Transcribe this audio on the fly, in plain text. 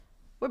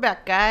We're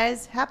back,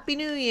 guys. Happy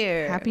New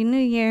Year. Happy New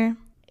Year.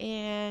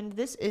 And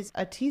this is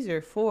a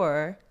teaser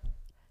for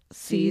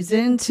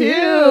Season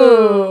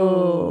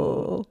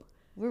 2.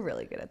 We're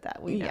really good at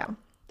that. We know.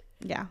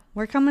 Yeah.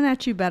 We're coming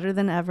at you better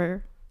than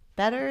ever.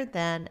 Better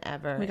than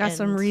ever. We got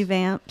some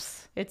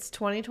revamps. It's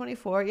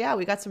 2024. Yeah,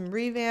 we got some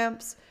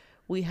revamps.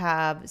 We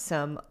have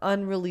some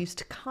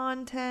unreleased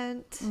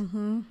content.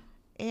 Mm-hmm.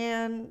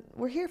 And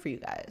we're here for you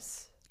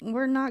guys.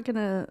 We're not going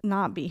to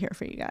not be here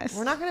for you guys.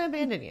 We're not going to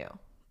abandon you.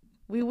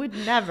 We would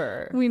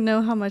never. We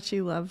know how much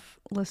you love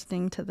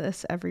listening to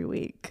this every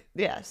week.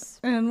 Yes.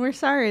 And we're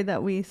sorry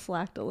that we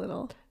slacked a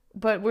little.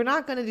 But we're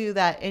not going to do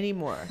that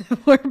anymore.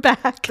 We're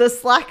back. The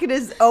slacking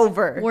is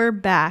over. We're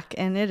back,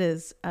 and it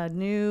is a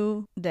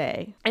new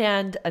day.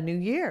 And a new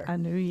year. A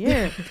new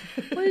year.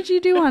 What did you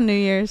do on New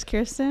Year's,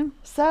 Kirsten?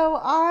 So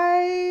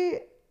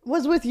I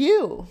was with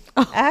you,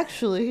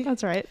 actually.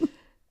 That's right.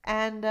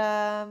 And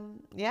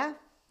yeah,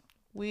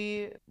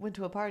 we went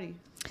to a party.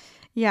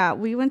 Yeah,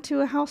 we went to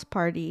a house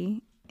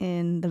party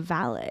in the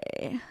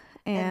Valley.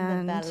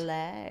 And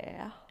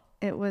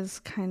it was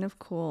kind of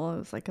cool. It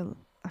was like I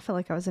felt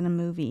like I was in a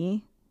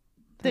movie.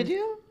 Did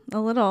you? A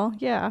little,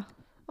 yeah.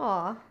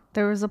 Aw.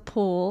 There was a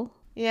pool.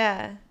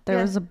 Yeah. There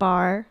was a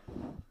bar.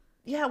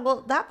 Yeah,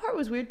 well, that part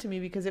was weird to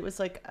me because it was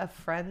like a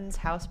friend's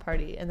house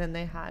party and then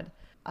they had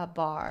a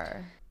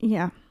bar.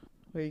 Yeah.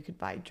 Where you could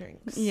buy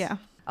drinks. Yeah.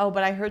 Oh,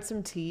 but I heard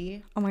some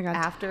tea. Oh my God.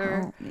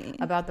 After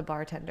about the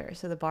bartender.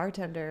 So the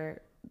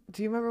bartender,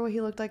 do you remember what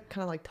he looked like?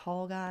 Kind of like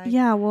tall guy?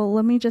 Yeah, well,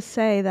 let me just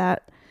say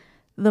that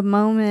the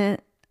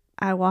moment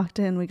I walked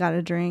in, we got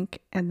a drink,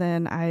 and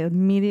then I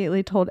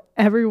immediately told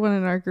everyone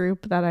in our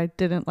group that I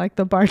didn't like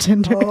the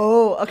bartender.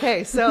 Oh,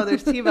 okay. So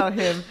there's tea about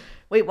him.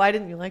 Wait, why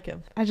didn't you like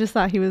him? I just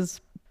thought he was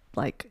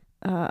like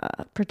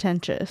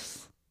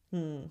pretentious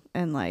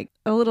and like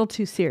a little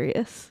too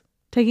serious,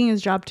 taking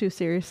his job too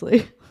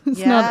seriously.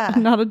 It's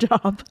not a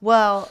job.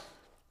 Well,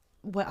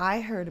 what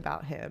I heard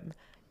about him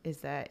is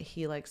that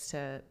he likes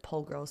to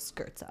pull girls'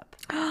 skirts up.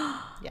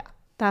 Yeah.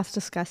 That's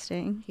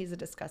disgusting. He's a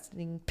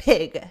disgusting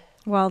pig.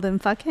 Well, then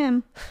fuck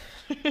him.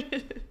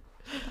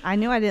 I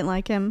knew I didn't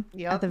like him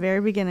at the very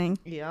beginning.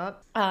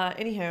 Yep.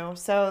 Anyhow,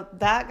 so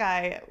that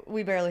guy,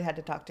 we barely had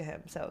to talk to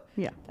him. So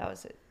yeah, that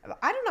was it.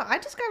 I don't know. I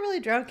just got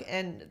really drunk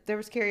and there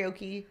was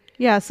karaoke.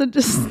 Yeah. So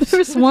there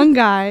was one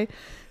guy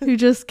who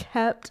just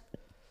kept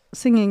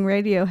singing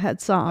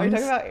Radiohead songs. Are you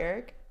talking about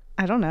Eric?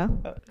 I don't know.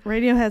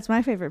 Radiohead's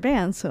my favorite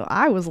band, so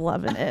I was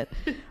loving it.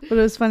 But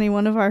it was funny.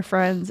 One of our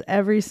friends,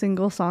 every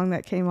single song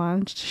that came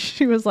on,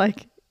 she was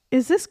like,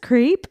 "Is this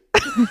Creep?"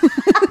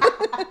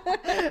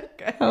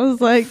 I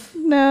was like,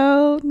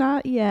 "No,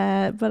 not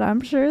yet, but I'm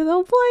sure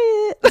they'll play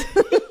it."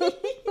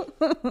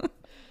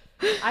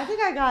 I think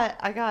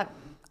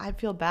I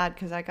feel bad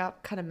because I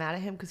got kind of mad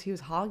at him because he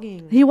was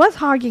hogging. He was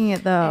hogging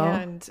it though.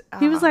 And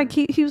he was like,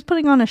 he was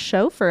putting on a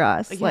show for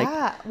us. Yeah.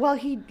 Like, well,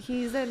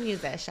 he's a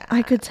musician.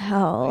 I could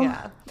tell.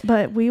 Yeah.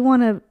 But we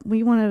want to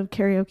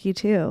karaoke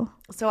too.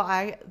 So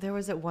there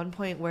was at one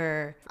point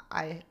where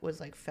I was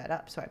like fed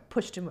up, so I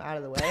pushed him out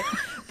of the way.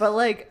 But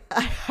like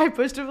I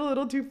pushed him a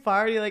little too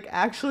far, and he like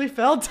actually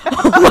fell down.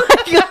 Oh my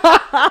God!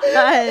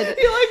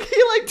 he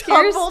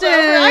tumbled over.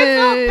 I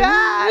felt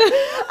bad.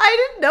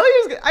 I didn't know he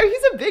was.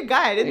 He's a big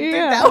guy. I didn't think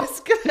that was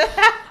gonna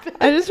happen.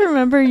 I just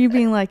remember you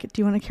being like,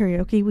 "Do you want to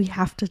karaoke? We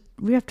have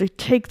to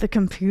take the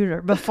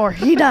computer before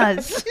he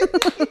does."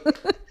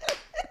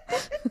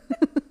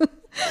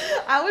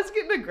 I was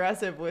getting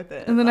aggressive with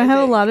it. And then I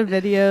have a lot of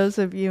videos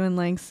of you and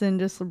Langston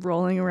just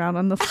rolling around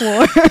on the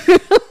floor.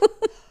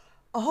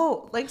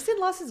 Oh, Langston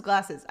lost his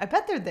glasses. I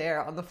bet they're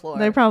there on the floor.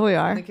 They probably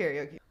are. In the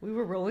karaoke. We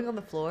were rolling on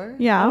the floor?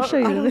 Yeah, I'll show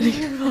you the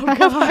video.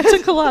 I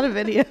took a lot of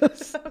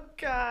videos. Oh,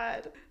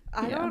 God.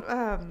 I don't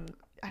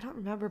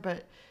remember,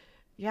 but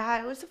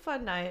yeah, it was a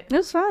fun night. It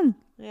was fun.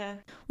 Yeah.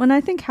 When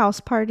I think house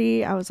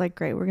party, I was like,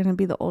 great, we're going to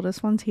be the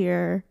oldest ones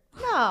here.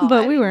 No.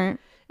 But we weren't.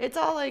 It's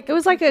all like... It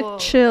was like a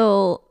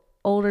chill...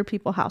 older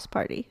people house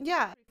party.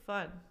 Yeah,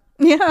 fun.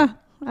 Yeah,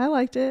 I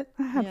liked it.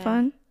 I had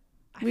fun.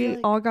 We like...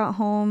 all got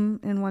home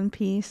in one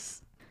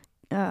piece.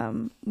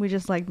 We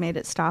just like made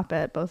it stop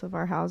at both of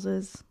our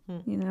houses,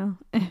 you know.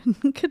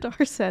 And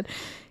Kadar said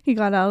he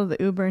got out of the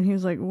Uber and he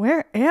was like,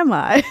 "Where am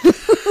I?"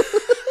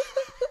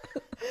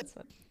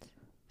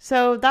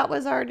 So that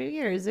was our New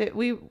Year's.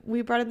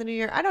 We brought in the New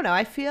Year. I don't know.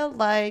 I feel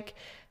like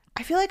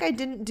I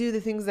didn't do the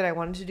things that I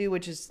wanted to do,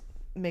 which is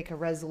make a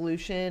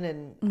resolution,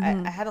 and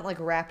I hadn't like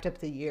wrapped up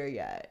the year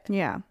yet.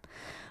 Yeah.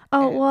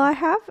 Oh, well, I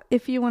have,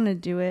 if you want to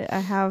do it, I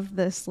have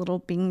this little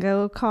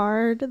bingo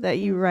card that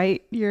you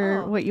write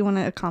what you want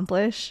to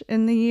accomplish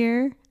in the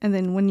year, and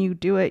then when you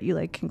do it, you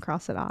like can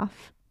cross it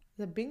off.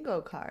 The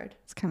bingo card.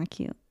 It's kind of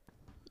cute.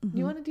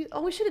 You want to do?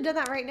 Oh, we should have done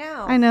that right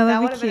now. I know,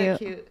 that would have been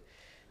cute.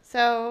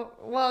 So,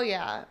 well,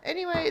 yeah.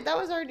 Anyway, that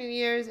was our New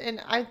Year's,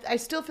 and I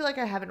still feel like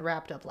I haven't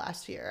wrapped up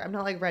last year. I'm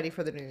not like ready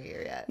for the new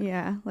year yet.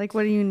 Yeah, like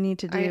what do you need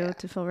to do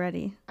to feel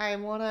ready? I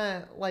want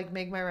to like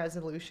make my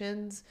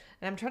resolutions,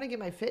 and I'm trying to get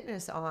my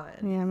fitness on.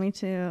 Yeah, me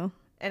too.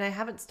 And I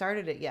haven't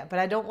started it yet, but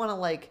I don't want to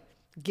like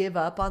give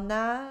up on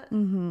that.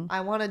 I'm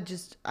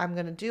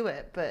going to do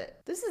it.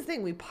 But this is the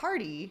thing. We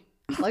party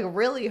like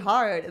really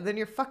hard, and then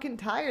you're fucking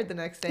tired the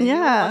next day. And you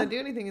don't want to do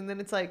anything. And then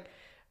it's like,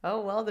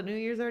 oh, well, the new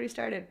year's already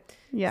started.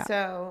 Yeah.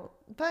 So,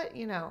 but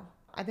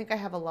I think I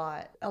have a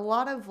lot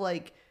of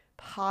like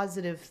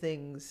positive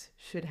things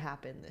should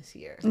happen this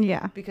year.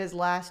 Yeah. Because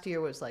last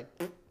year was like,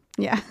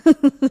 yeah.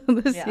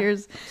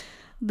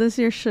 This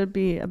year should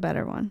be a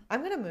better one.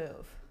 I'm going to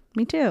move.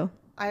 Me too.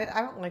 I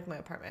don't like my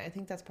apartment. I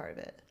think that's part of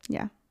it.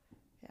 Yeah.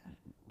 Yeah.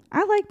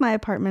 I like my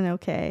apartment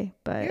okay,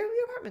 but your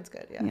apartment's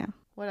good. Yeah. Yeah.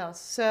 What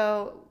else?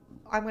 So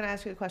I'm going to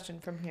ask you a question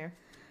from here.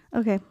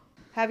 Okay.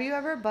 Have you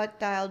ever butt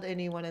dialed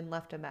anyone and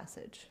left a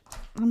message?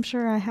 I'm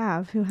sure I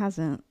have. Who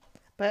hasn't?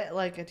 But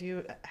like, do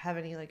you have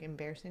any like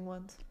embarrassing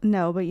ones?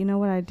 No, but you know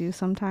what I do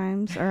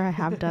sometimes, or I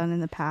have done in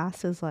the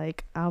past, is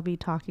like I'll be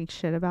talking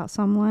shit about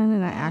someone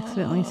and I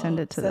accidentally send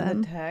it to them.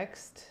 Send a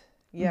text?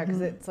 Yeah, because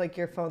it's like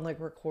your phone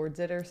like records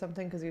it or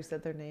something because you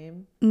said their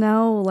name.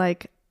 No,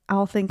 like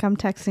I'll think I'm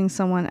texting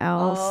someone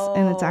else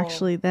and it's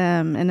actually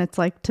them, and it's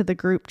like to the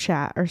group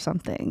chat or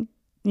something.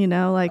 You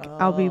know, like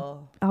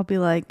I'll be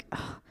like,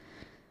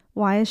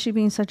 why is she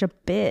being such a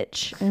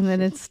bitch? And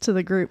then it's to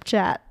the group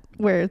chat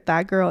where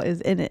that girl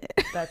is in it.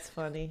 That's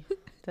funny.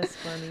 That's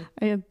funny.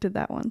 I did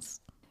that once.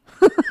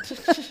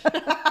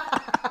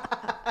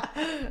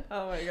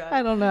 Oh my God.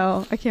 I don't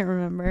know. I can't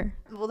remember.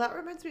 Well, that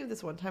reminds me of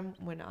this one time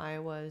when I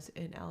was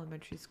in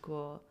elementary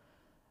school.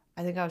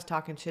 I think I was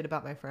talking shit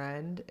about my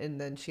friend, and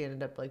then she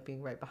ended up like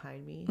being right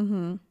behind me.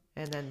 Mm-hmm.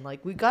 And then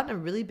like we got in a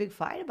really big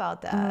fight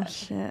about that. Oh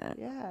shit.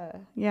 Yeah.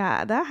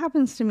 Yeah, that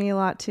happens to me a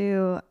lot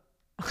too.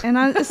 And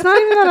it's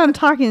not even that I'm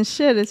talking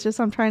shit. It's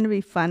just I'm trying to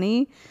be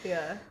funny.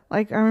 Yeah.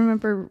 Like I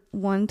remember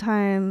one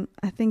time,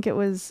 I think it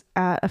was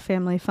at a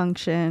family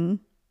function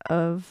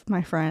of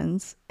my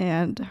friends,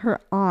 and her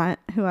aunt,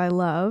 who I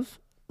love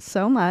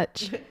so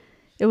much,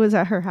 it was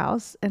at her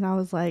house, and I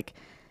was like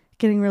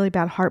getting really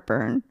bad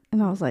heartburn,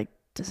 and I was like,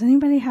 does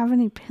anybody have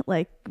any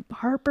like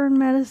heartburn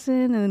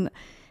medicine? And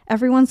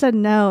everyone said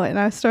no, and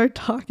I started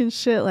talking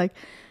shit like,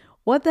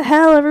 what the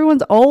hell,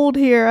 everyone's old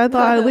here. I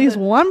thought at least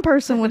one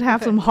person would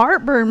have some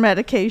heartburn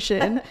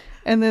medication.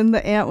 And then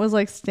the aunt was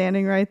like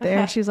standing right there,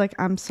 and she's like,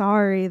 I'm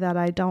sorry that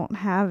I don't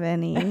have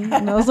any.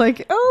 And I was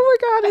like, oh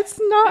my God, it's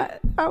not,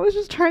 I was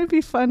just trying to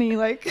be funny.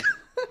 Like,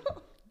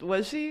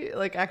 was she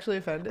like actually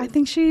offended? I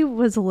think she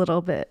was a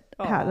little bit,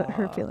 had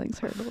her feelings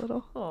hurt a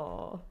little.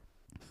 Aww.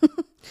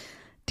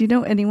 Do you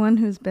know anyone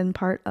who's been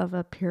part of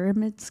a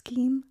pyramid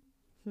scheme?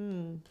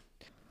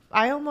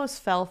 I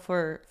almost fell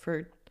for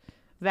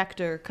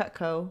Vector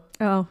Cutco.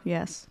 Oh,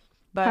 yes.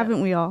 But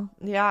haven't we all?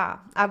 Yeah.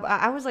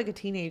 I was like a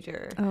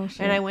teenager. Oh, shit.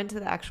 And I went to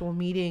the actual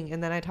meeting,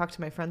 and then I talked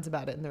to my friends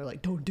about it, and they're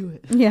like, don't do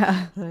it.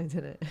 Yeah. And I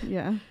did it.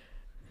 Yeah.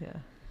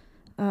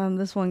 Yeah.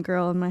 This one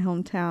girl in my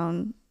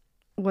hometown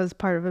was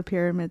part of a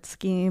pyramid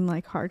scheme,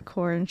 like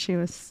hardcore, and she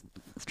was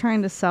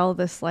trying to sell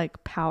this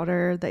like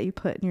powder that you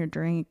put in your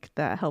drink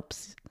that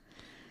helps,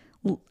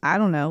 I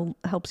don't know,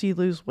 helps you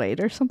lose weight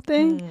or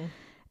something.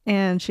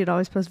 And she'd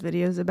always post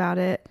videos about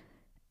it.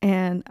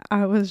 And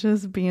I was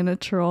just being a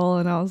troll,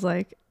 and I was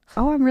like,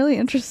 oh, I'm really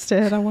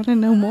interested. I want to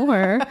know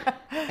more.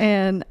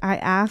 And I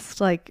asked,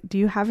 like, do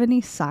you have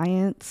any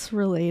science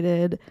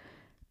related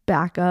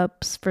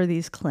backups for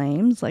these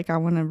claims? Like, I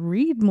want to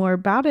read more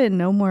about it and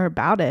know more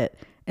about it.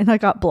 And I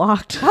got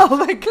blocked. Oh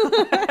my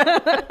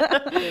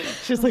God.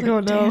 She's like, oh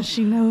no. Damn,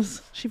 she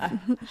knows. She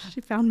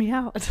found me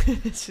out.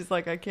 She's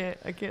like, I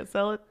can't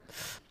sell it.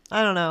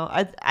 I don't know.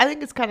 I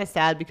think it's kind of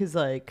sad because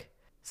like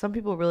some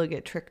people really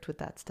get tricked with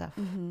that stuff.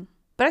 Mm-hmm.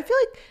 But I feel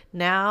like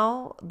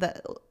now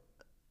that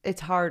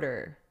it's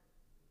harder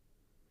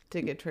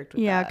to get tricked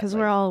with that. Yeah, because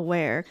we're all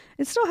aware.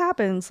 It still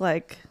happens.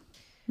 Like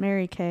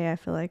Mary Kay, I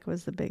feel like,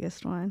 was the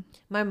biggest one.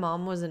 My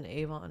mom was an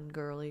Avon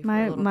girly.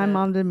 My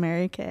mom did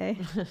Mary Kay.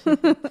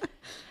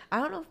 I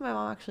don't know if my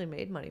mom actually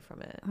made money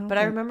from it. But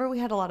I remember we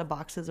had a lot of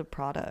boxes of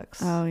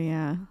products. Oh,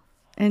 yeah.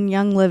 And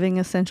Young Living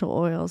essential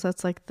oils.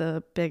 That's like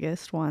the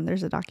biggest one.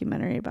 There's a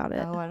documentary about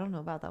it. Oh, I don't know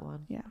about that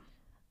one. Yeah.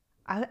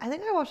 I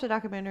think I watched a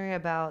documentary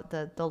about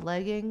the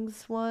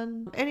leggings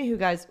one. Anywho,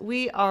 guys,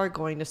 we are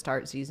going to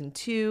start season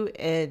 2,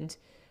 and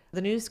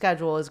the new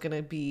schedule is going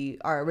to be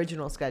our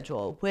original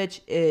schedule,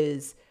 which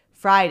is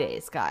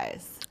Fridays,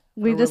 guys.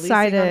 We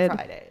decided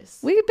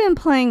we've been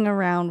playing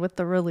around with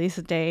the release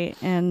date,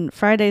 and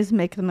Fridays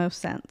make the most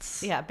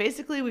sense. Yeah,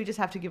 basically we just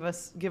have to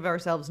give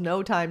ourselves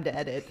no time to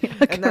edit,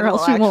 and then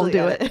else we won't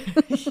do it.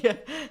 Yeah.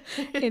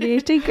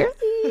 ADHD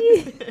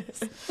girlies.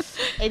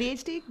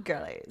 ADHD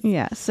girlies.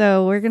 Yeah,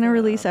 so we're gonna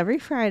release every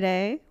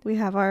Friday. We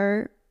have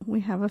a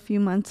few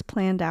months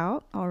planned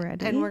out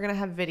already, and we're gonna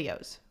have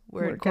videos.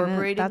 We're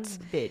incorporating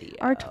videos.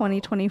 Our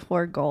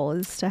 2024 goal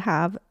is to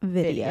have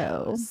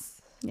videos.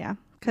 Yeah.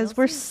 Because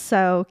we're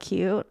so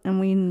cute, and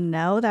we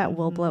know that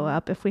we'll blow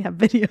up if we have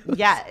videos.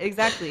 Yeah,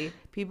 exactly.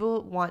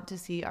 People want to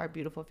see our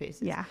beautiful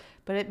faces. Yeah.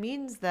 But it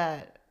means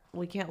that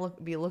we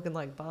can't be looking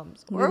like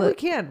bums. Or we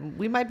can.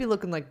 We might be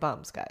looking like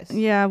bums, guys.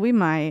 Yeah, we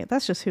might.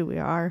 That's just who we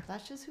are.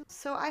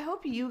 So I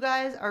hope you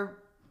guys are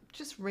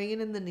just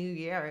ringing in the new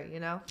year, you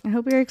know? I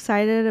hope you're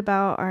excited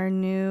about our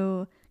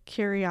new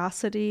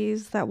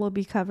curiosities that we'll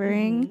be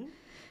covering.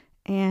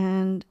 Mm-hmm.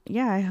 And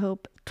yeah, I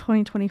hope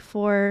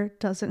 2024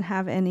 doesn't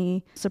have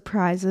any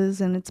surprises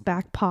in its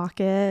back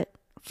pocket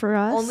for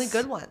us. Only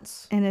good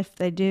ones. And if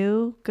they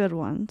do, good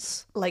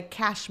ones. Like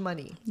cash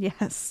money.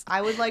 Yes.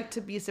 I would like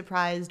to be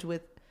surprised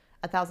with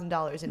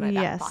 $1,000 in my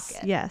back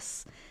pocket.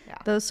 Yes. Yeah.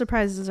 Those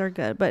surprises are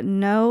good, but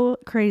no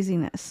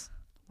craziness.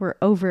 We're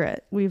over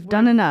it. We're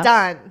done enough.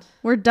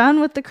 We're done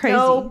with the crazy.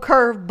 No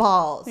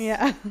curveballs.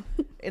 Yeah.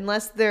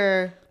 Unless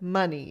they're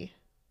money.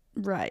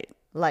 Right.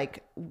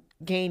 Like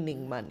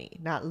gaining money,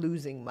 not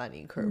losing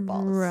money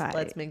curveballs. Right.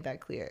 Let's make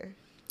that clear.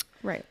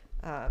 Right.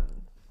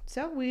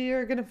 So we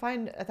are going to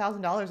find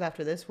 $1,000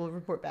 after this. We'll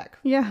report back.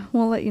 Yeah.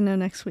 We'll let you know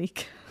next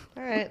week.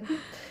 All right.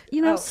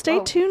 Stay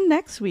tuned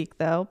next week,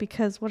 though,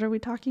 because what are we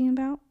talking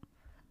about?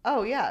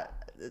 Oh, yeah.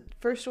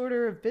 First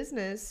order of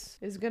business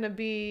is going to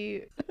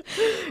be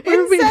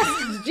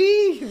incest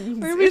genes.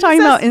 We're going to be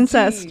talking about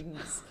incest.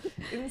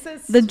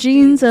 Incest the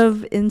genes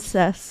of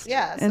incest.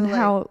 Yeah. And like,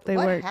 how they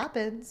work. What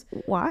happens?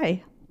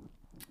 Why?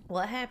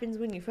 What happens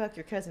when you fuck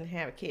your cousin and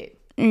have a kid?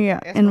 Yeah.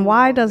 And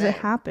why does it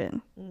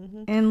happen?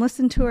 Mm-hmm. And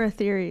listen to our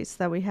theories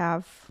that we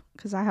have,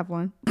 because I have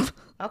one.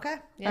 Okay.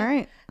 Yeah. All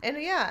right. And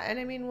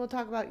I mean, we'll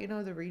talk about,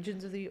 the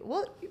regions of the,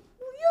 you'll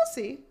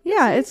see.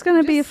 It's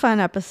going to be a fun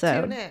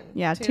episode. Tune in.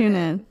 Yeah. Tune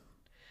in.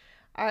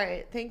 All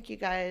right. Thank you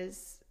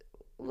guys.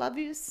 Love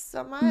you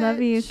so much. Love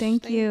you.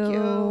 Thank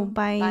you.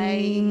 Bye.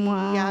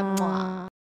 Bye.